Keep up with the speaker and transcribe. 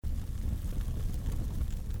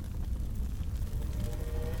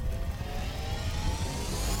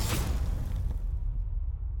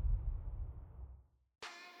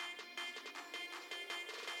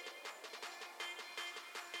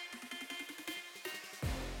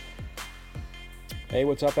Hey,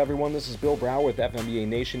 what's up, everyone? This is Bill Brower with FMBA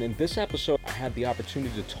Nation. In this episode, I had the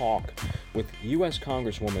opportunity to talk with U.S.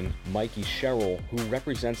 Congresswoman Mikey Sherrill, who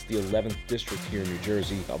represents the 11th District here in New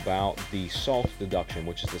Jersey, about the SALT deduction,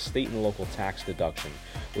 which is the state and local tax deduction,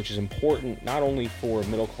 which is important not only for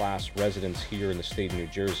middle-class residents here in the state of New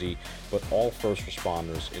Jersey, but all first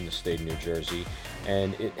responders in the state of New Jersey.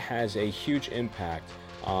 And it has a huge impact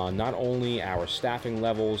on not only our staffing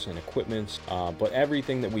levels and equipment, but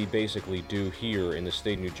everything that we basically do here in the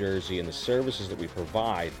state of New Jersey and the services that we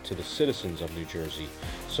provide to the citizens of New Jersey.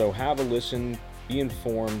 So have a listen, be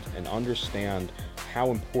informed, and understand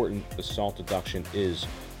how important the SALT deduction is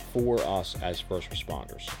for us as first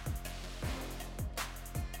responders.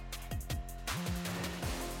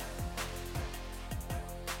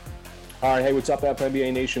 All right, hey, what's up,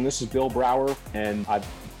 FMBA Nation? This is Bill Brower, and I've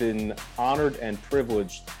been honored and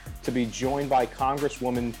privileged to be joined by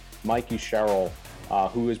Congresswoman Mikey Sherrill,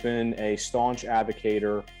 who has been a staunch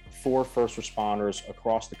advocate for first responders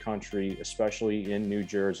across the country, especially in New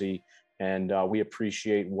Jersey. And we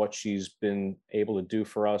appreciate what she's been able to do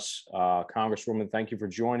for us. Congresswoman, thank you for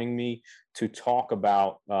joining me to talk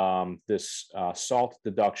about this SALT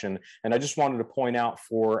deduction. And I just wanted to point out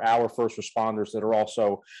for our first responders that are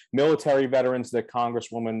also military veterans that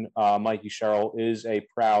Congresswoman Mikey Sherrill is a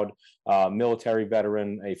proud military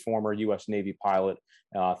veteran, a former U.S. Navy pilot.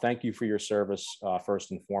 Thank you for your service,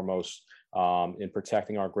 first and foremost, in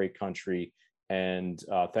protecting our great country. And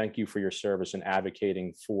thank you for your service in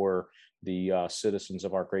advocating for the citizens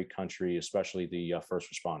of our great country, especially the first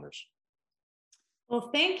responders.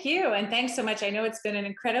 Well, thank you. And thanks so much. I know it's been an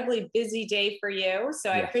incredibly busy day for you.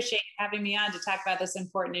 So I appreciate having me on to talk about this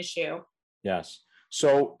important issue. Yes.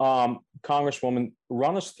 So, Congresswoman,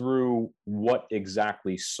 run us through what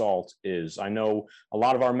exactly SALT is. I know a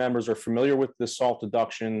lot of our members are familiar with the SALT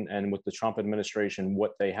deduction and with the Trump administration,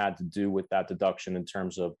 what they had to do with that deduction in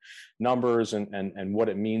terms of numbers and what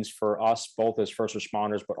it means for us, both as first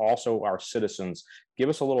responders, but also our citizens. Give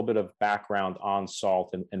us a little bit of background on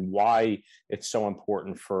SALT and why it's so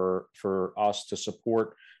important for us to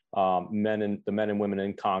support the men and women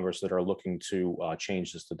in Congress that are looking to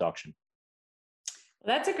change this deduction.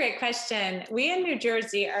 Well, that's a great question. We in New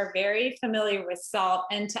Jersey are very familiar with SALT,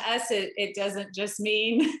 and to us, it doesn't just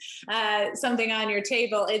mean something on your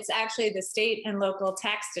table. It's actually the state and local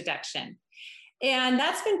tax deduction. And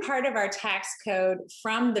that's been part of our tax code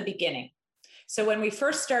from the beginning. So when we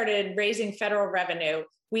first started raising federal revenue,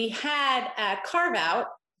 we had a carve out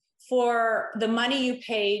for the money you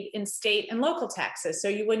paid in state and local taxes, so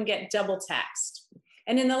you wouldn't get double taxed.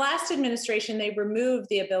 And in the last administration, they removed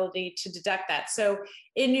the ability to deduct that. So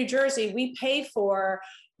in New Jersey, we pay for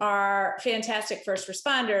our fantastic first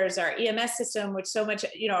responders, our EMS system, which so much,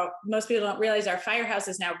 most people don't realize our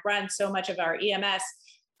firehouses now run so much of our EMS.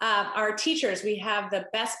 Our teachers, we have the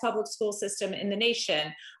best public school system in the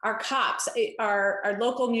nation. Our cops, our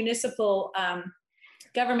local municipal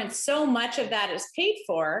government, so much of that is paid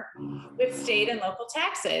for with state and local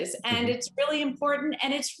taxes. And it's really important.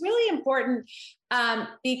 And it's really important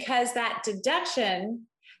because that deduction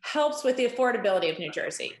helps with the affordability of New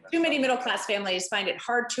Jersey. Too many middle-class families find it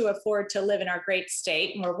hard to afford to live in our great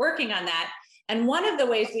state, and we're working on that. And one of the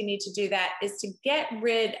ways we need to do that is to get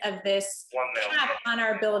rid of this cap on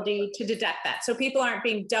our ability to deduct that, so people aren't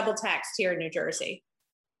being double taxed here in New Jersey.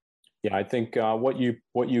 Yeah, I think what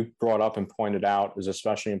you brought up and pointed out is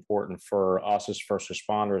especially important for us as first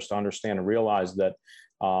responders to understand and realize that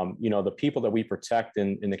the people that we protect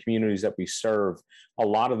in the communities that we serve, a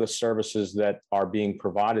lot of the services that are being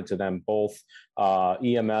provided to them, both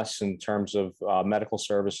EMS in terms of medical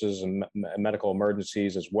services and medical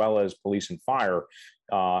emergencies, as well as police and fire,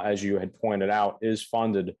 as you had pointed out, is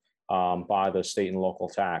funded by the state and local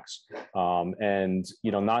tax. And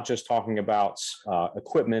not just talking about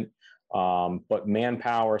equipment, but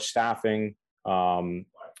manpower, staffing,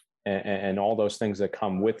 and all those things that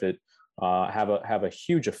come with it have a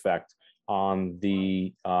huge effect on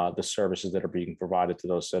the services that are being provided to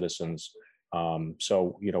those citizens.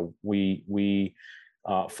 So we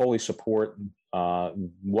fully support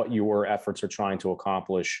what your efforts are trying to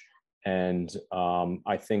accomplish. And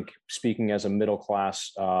I think, speaking as a middle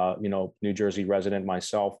class, New Jersey resident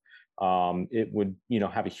myself, it would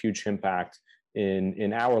have a huge impact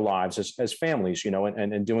in our lives as families,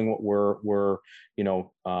 and doing what we're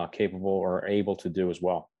capable or able to do as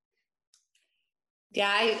well.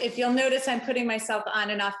 Yeah, if you'll notice, I'm putting myself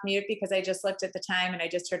on and off mute because I just looked at the time and I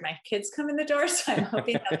just heard my kids come in the door. So I'm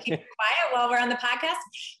hoping they'll keep quiet while we're on the podcast.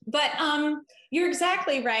 But you're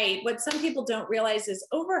exactly right. What some people don't realize is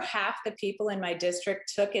over half the people in my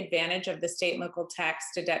district took advantage of the state and local tax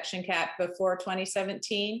deduction cap before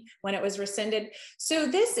 2017 when it was rescinded. So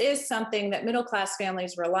this is something that middle-class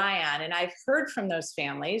families rely on. And I've heard from those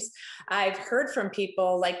families. I've heard from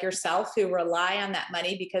people like yourself who rely on that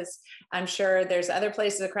money because I'm sure there's other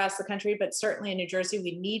places across the country, but certainly in New Jersey,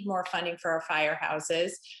 we need more funding for our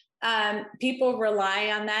firehouses. People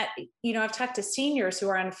rely on that. You know, I've talked to seniors who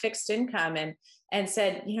are on fixed income and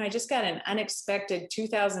said, you know, I just got an unexpected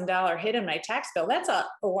 $2,000 hit in my tax bill. That's a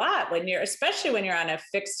lot when you're, especially when you're on a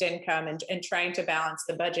fixed income and trying to balance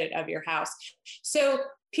the budget of your house. So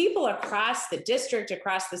people across the district,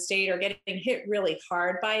 across the state are getting hit really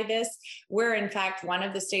hard by this. We're in fact one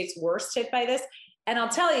of the states worst hit by this. And I'll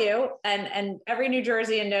tell you, and every New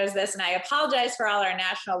Jerseyan knows this, and I apologize for all our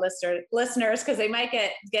national listeners because they might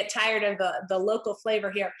get tired of the local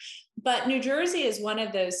flavor here. But New Jersey is one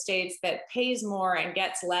of those states that pays more and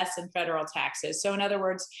gets less in federal taxes. So in other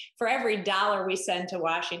words, for every dollar we send to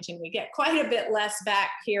Washington, we get quite a bit less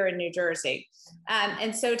back here in New Jersey.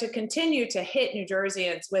 And so to continue to hit New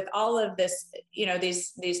Jerseyans with all of this, you know,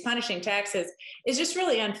 these punishing taxes is just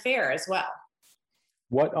really unfair as well.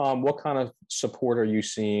 What kind of support are you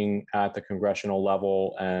seeing at the congressional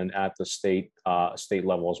level and at the state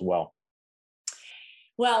level as well?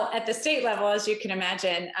 Well, at the state level, as you can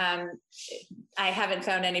imagine, I haven't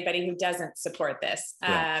found anybody who doesn't support this.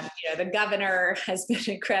 Yeah. You know, the governor has been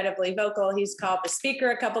incredibly vocal. He's called the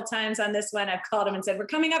speaker a couple times on this one. I've called him and said, we're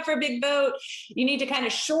coming up for a big vote. You need to kind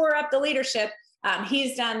of shore up the leadership.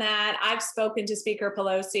 He's done that. I've spoken to Speaker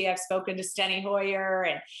Pelosi. I've spoken to Steny Hoyer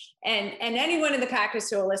and anyone in the caucus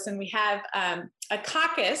who will listen. We have a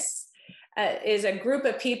caucus is a group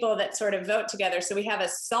of people that sort of vote together. So we have a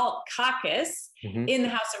SALT caucus in the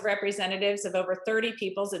House of Representatives of over 30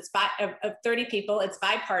 people. It's 30 people. It's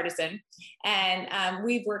bipartisan. And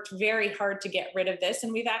we've worked very hard to get rid of this.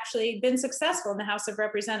 And we've actually been successful in the House of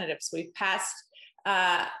Representatives. We passed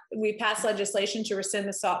legislation to rescind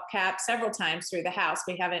the SALT cap several times through the House.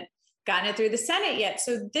 We haven't gotten it through the Senate yet.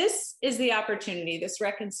 So this is the opportunity, this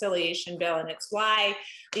reconciliation bill. And it's why,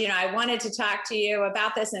 you know, I wanted to talk to you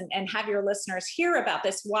about this and have your listeners hear about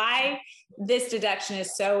this, why this deduction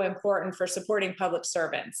is so important for supporting public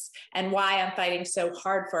servants and why I'm fighting so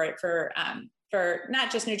hard for it for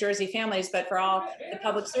not just New Jersey families, but for all the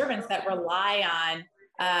public servants that rely on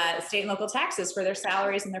state and local taxes for their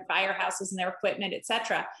salaries and their firehouses and their equipment, et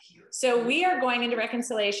cetera. So we are going into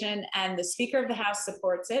reconciliation and the Speaker of the House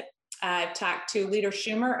supports it. I've talked to Leader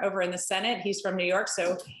Schumer over in the Senate. He's from New York,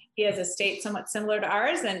 so he has a state somewhat similar to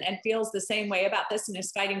ours and feels the same way about this and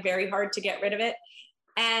is fighting very hard to get rid of it.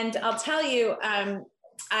 And I'll tell you,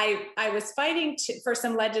 I was fighting for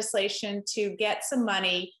some legislation to get some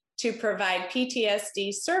money to provide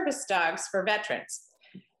PTSD service dogs for veterans,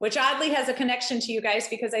 which oddly has a connection to you guys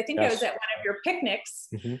because I think I was at one of your picnics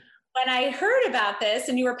when I heard about this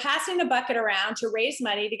and you were passing the bucket around to raise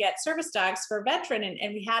money to get service dogs for a veteran.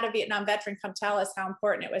 And we had a Vietnam veteran come tell us how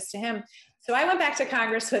important it was to him. So I went back to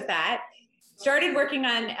Congress with that, started working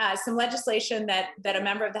on some legislation that a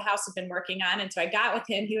member of the House had been working on. And so I got with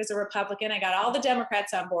him, he was a Republican. I got all the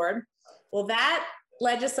Democrats on board. Well, that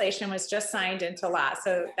legislation was just signed into law.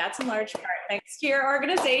 So that's in large part thanks to your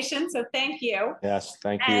organization. So thank you. Yes,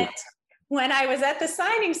 thank you. And when I was at the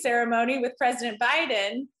signing ceremony with President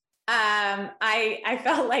Biden, I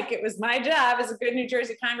felt like it was my job as a good New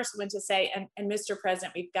Jersey Congresswoman to say, and Mr.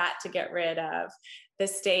 President, we've got to get rid of the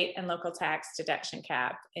state and local tax deduction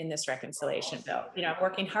cap in this reconciliation bill. You know, I'm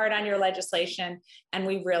working hard on your legislation and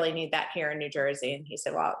we really need that here in New Jersey. And he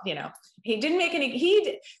said, well, you know, he didn't make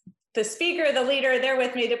any, the speaker, the leader, they're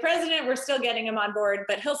with me. The president, we're still getting him on board,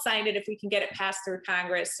 but he'll sign it if we can get it passed through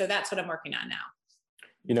Congress. So that's what I'm working on now.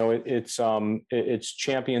 You know, it's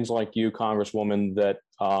champions like you, Congresswoman, that,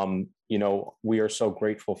 you know, we are so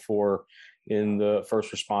grateful for in the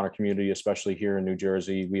first responder community, especially here in New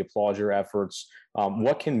Jersey. We applaud your efforts.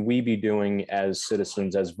 What can we be doing as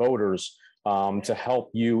citizens, as voters, to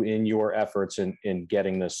help you in your efforts in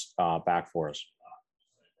getting this back for us?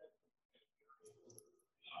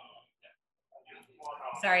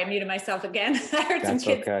 Sorry, I muted myself again. I heard some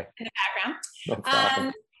kids in the background. No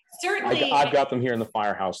problem. Certainly. I've got them here in the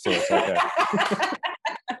firehouse too. It's okay.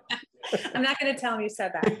 I'm not going to tell them you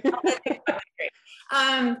said that.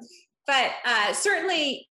 But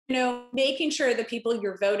certainly Making sure the people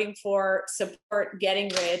you're voting for support getting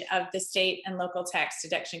rid of the state and local tax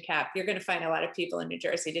deduction cap. You're going to find a lot of people in New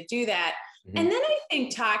Jersey to do that. Mm-hmm. And then I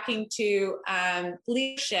think talking to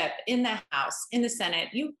leadership in the House, in the Senate,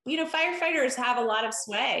 firefighters have a lot of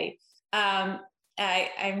sway. I'm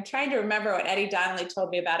trying to remember what Eddie Donnelly told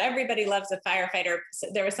me about everybody loves a firefighter. So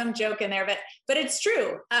there was some joke in there, but it's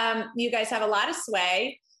true. You guys have a lot of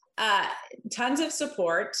sway, tons of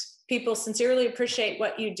support. People sincerely appreciate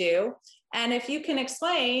what you do. And if you can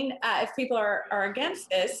explain, if people are against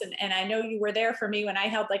this, and I know you were there for me when I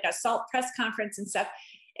held like a SALT press conference and stuff,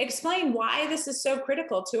 explain why this is so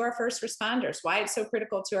critical to our first responders, why it's so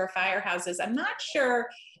critical to our firehouses. I'm not sure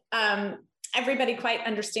everybody quite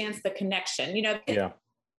understands the connection, Yeah.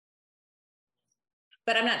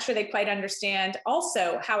 But I'm not sure they quite understand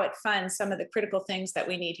also how it funds some of the critical things that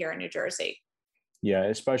we need here in New Jersey. Yeah,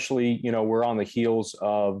 especially, we're on the heels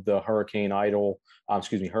of the Hurricane Ida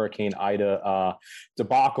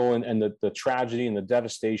debacle and the tragedy and the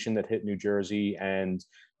devastation that hit New Jersey. And,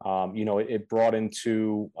 it brought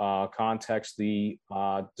into context the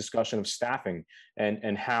discussion of staffing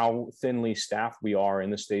and how thinly staffed we are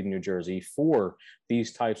in the state of New Jersey for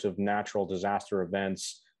these types of natural disaster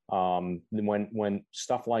events. When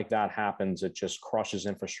stuff like that happens, it just crushes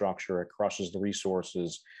infrastructure, it crushes the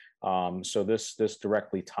resources. So this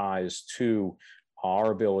directly ties to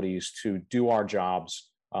our abilities to do our jobs,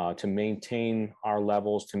 to maintain our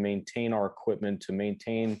levels, to maintain our equipment, to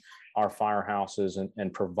maintain our firehouses,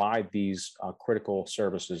 and provide these critical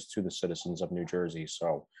services to the citizens of New Jersey.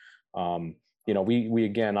 So, we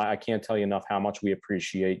again, I can't tell you enough how much we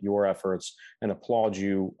appreciate your efforts and applaud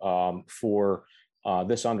you for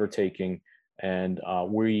this undertaking. And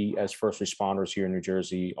we, as first responders here in New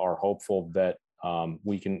Jersey, are hopeful that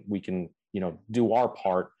we can do our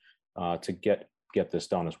part to get this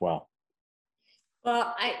done as well.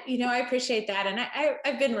 Well, I appreciate that. And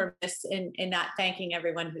I've been remiss in not thanking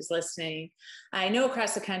everyone who's listening. I know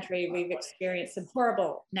across the country, we've experienced some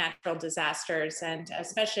horrible natural disasters, and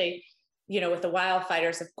especially, with the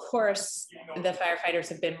wildfires, of course, the firefighters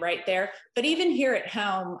have been right there. But even here at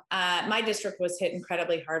home, my district was hit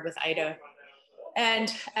incredibly hard with Ida.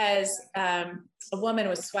 And as a woman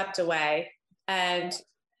was swept away, and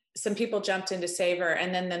some people jumped in to save her,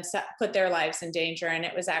 and then put their lives in danger. And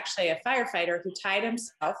it was actually a firefighter who tied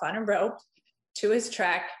himself on a rope to his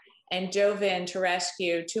truck and dove in to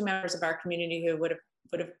rescue two members of our community who would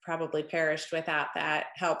have probably perished without that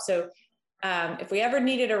help. So if we ever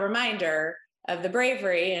needed a reminder of the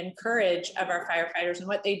bravery and courage of our firefighters and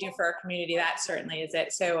what they do for our community, that certainly is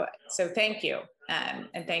it. So thank you.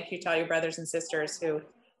 And thank you to all your brothers and sisters who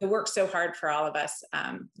worked so hard for all of us.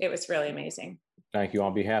 It was really amazing. Thank you.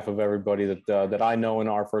 On behalf of everybody that I know in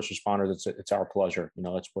our first responders, it's our pleasure.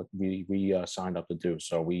 That's what we signed up to do.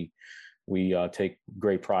 So we take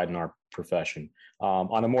great pride in our profession.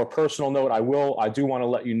 On a more personal note, I do want to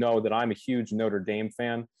let you know that I'm a huge Notre Dame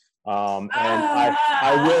fan.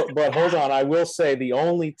 I will, but hold on. I will say the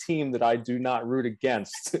only team that I do not root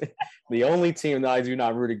against, when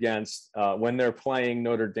they're playing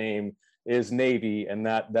Notre Dame is Navy, and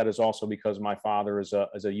that is also because my father is a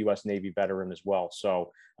U.S. Navy veteran as well.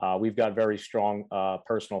 So we've got very strong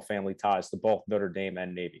personal family ties to both Notre Dame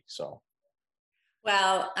and Navy. So.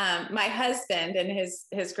 Well, my husband and his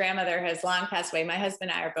grandmother has long passed away. My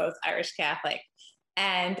husband and I are both Irish Catholic.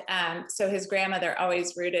 And so his grandmother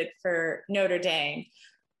always rooted for Notre Dame.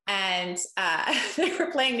 And they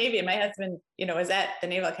were playing Navy, and my husband, was at the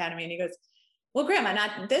Naval Academy, and he goes, "Well, Grandma,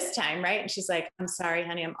 not this time, right?" And she's like, "I'm sorry,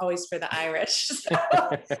 honey, I'm always for the Irish." So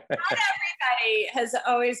not everybody has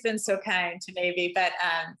always been so kind to Navy, but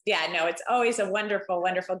it's always a wonderful,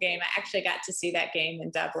 wonderful game. I actually got to see that game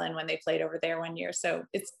in Dublin when they played over there one year. So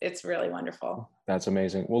it's really wonderful. That's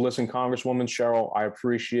amazing. Well, listen, Congresswoman Cheryl, I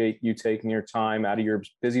appreciate you taking your time out of your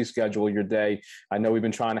busy schedule, your day. I know we've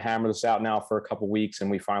been trying to hammer this out now for a couple of weeks,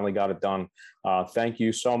 and we finally got it done. Thank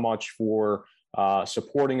you so much for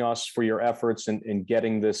supporting us, for your efforts in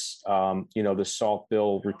getting this, this SALT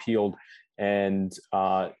bill repealed and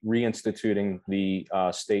reinstituting the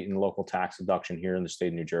state and local tax deduction here in the state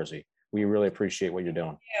of New Jersey. We really appreciate what you're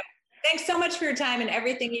doing. Thanks so much for your time and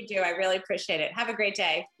everything you do. I really appreciate it. Have a great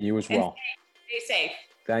day. You as well. Stay safe.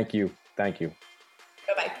 Thank you. Thank you.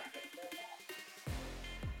 Bye-bye.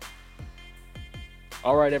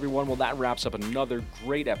 All right, everyone. Well, that wraps up another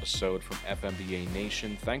great episode from FMBA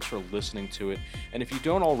Nation. Thanks for listening to it. And if you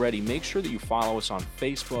don't already, make sure that you follow us on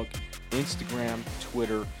Facebook, Instagram,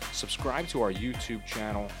 Twitter. Subscribe to our YouTube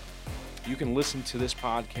channel. You can listen to this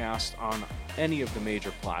podcast on any of the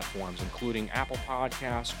major platforms, including Apple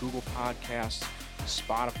Podcasts, Google Podcasts,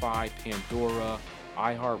 Spotify, Pandora,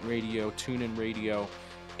 iHeartRadio, TuneIn Radio,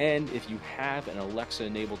 and if you have an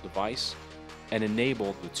Alexa-enabled device and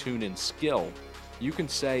enable the TuneIn skill, you can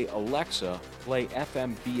say, Alexa, play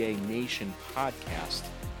FMBA Nation podcast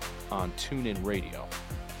on TuneIn Radio.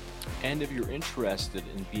 And if you're interested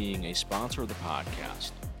in being a sponsor of the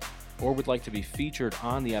podcast, or would like to be featured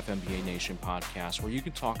on the FMBA Nation podcast, where you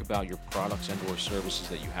can talk about your products and or services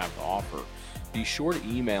that you have to offer, be sure to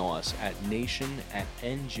email us at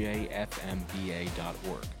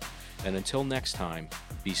nation@njfmba.org. And until next time,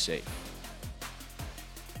 be safe.